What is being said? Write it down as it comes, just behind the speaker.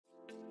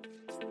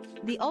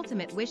The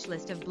ultimate wish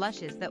list of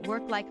blushes that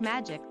work like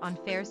magic on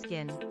fair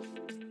skin.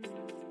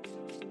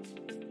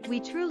 We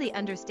truly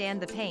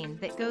understand the pain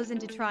that goes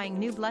into trying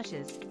new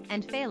blushes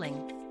and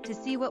failing to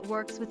see what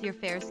works with your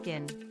fair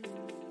skin.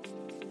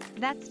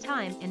 That's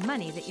time and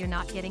money that you're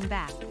not getting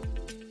back.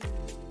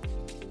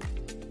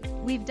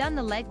 We've done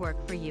the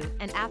legwork for you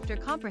and after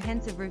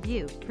comprehensive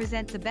review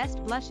present the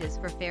best blushes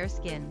for fair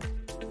skin.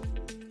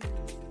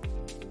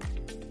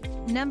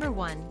 Number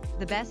 1,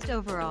 the best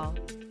overall.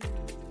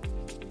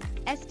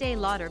 Estee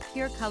Lauder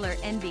Pure Color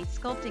Envy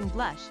Sculpting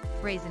Blush,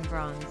 Brazen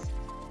Bronze.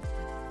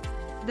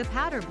 The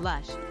powder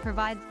blush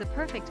provides the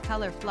perfect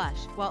color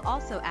flush while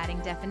also adding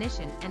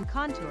definition and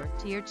contour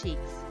to your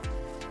cheeks.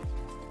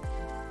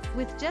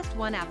 With just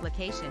one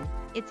application,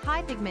 its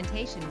high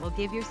pigmentation will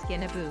give your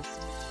skin a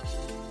boost.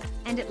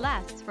 And it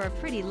lasts for a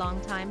pretty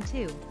long time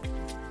too.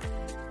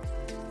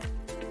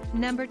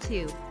 Number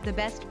 2, the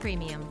best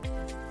premium.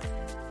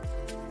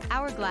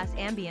 Hourglass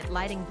Ambient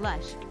Lighting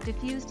Blush,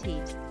 Diffused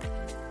Heat.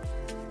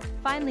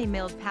 Finely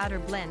milled powder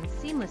blends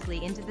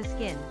seamlessly into the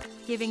skin,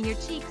 giving your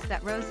cheeks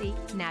that rosy,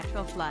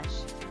 natural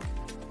flush.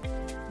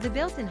 The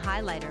built-in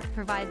highlighter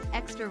provides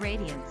extra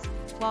radiance,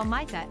 while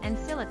mica and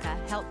silica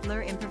help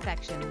blur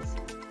imperfections.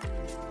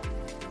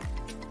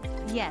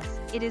 Yes,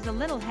 it is a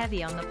little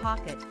heavy on the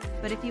pocket,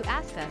 but if you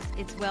ask us,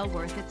 it's well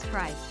worth its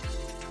price.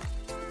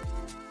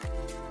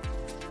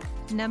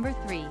 Number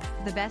 3,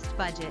 the best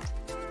budget.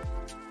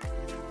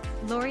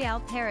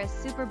 L'Oréal Paris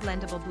Super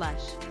Blendable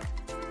Blush.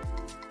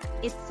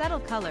 Its subtle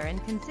color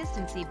and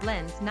consistency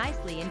blends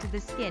nicely into the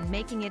skin,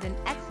 making it an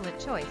excellent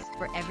choice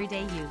for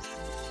everyday use.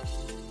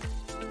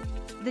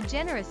 The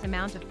generous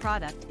amount of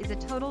product is a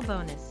total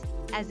bonus,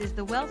 as is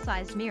the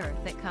well-sized mirror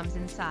that comes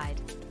inside.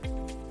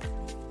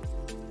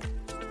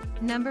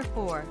 Number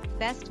 4,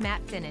 best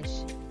matte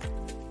finish.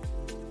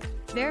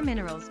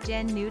 BareMinerals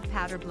Gen Nude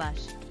Powder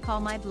Blush,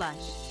 Call My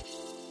Blush.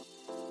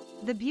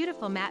 The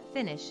beautiful matte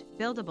finish,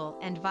 buildable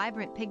and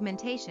vibrant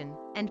pigmentation,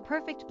 and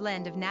perfect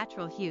blend of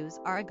natural hues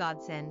are a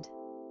godsend.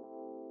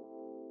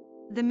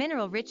 The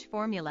mineral-rich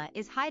formula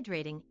is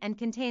hydrating and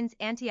contains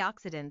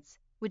antioxidants,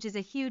 which is a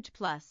huge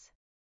plus.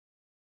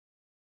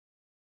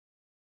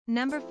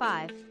 Number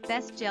 5,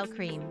 best gel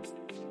cream.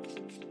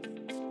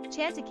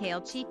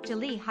 Chantecaille Cheek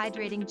Gelée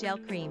Hydrating Gel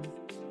Cream.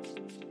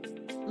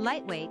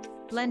 Lightweight,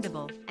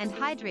 blendable, and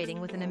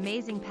hydrating with an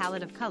amazing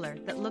palette of color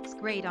that looks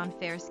great on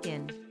fair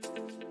skin.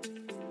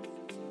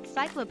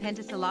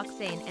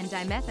 Cyclopentasiloxane and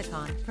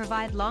dimethicone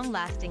provide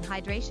long-lasting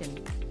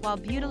hydration, while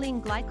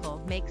butylene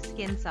glycol makes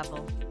skin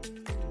supple.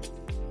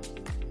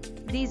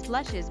 These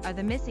blushes are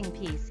the missing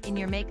piece in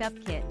your makeup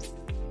kit.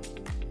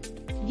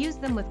 Use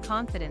them with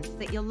confidence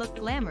that you'll look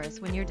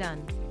glamorous when you're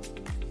done.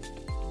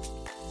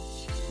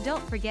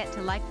 Don't forget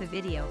to like the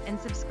video and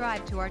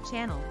subscribe to our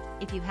channel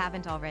if you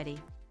haven't already.